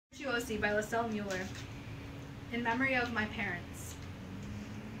Virtuosi by Lisel Meuller, in memory of my parents.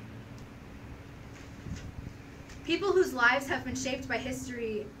 People whose lives have been shaped by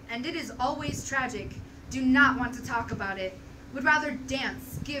history, and it is always tragic, do not want to talk about it, would rather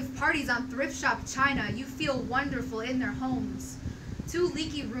dance, give parties on thrift shop china you feel wonderful in their homes. 2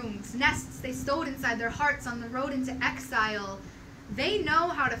 leaky rooms, nests they stowed inside their hearts on the road into exile. They know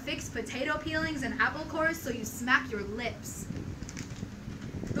how to fix potato peelings and apple cores so you smack your lips.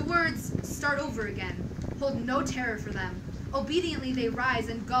 The words, "start over again," hold no terror for them. Obediently they rise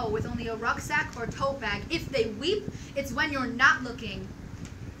and go with only a rucksack or tote bag. If they weep, it's when you're not looking.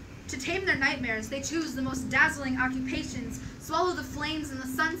 To tame their nightmares, they choose the most dazzling occupations, swallow the flames in the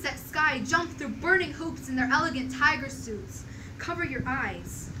sunset sky, jump through burning hoops in their elegant tiger suits. Cover your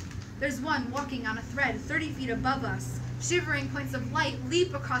eyes. There's one walking on a thread 30 feet above us. Shivering points of light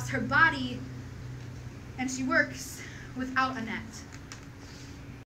leap across her body, and she works without a net.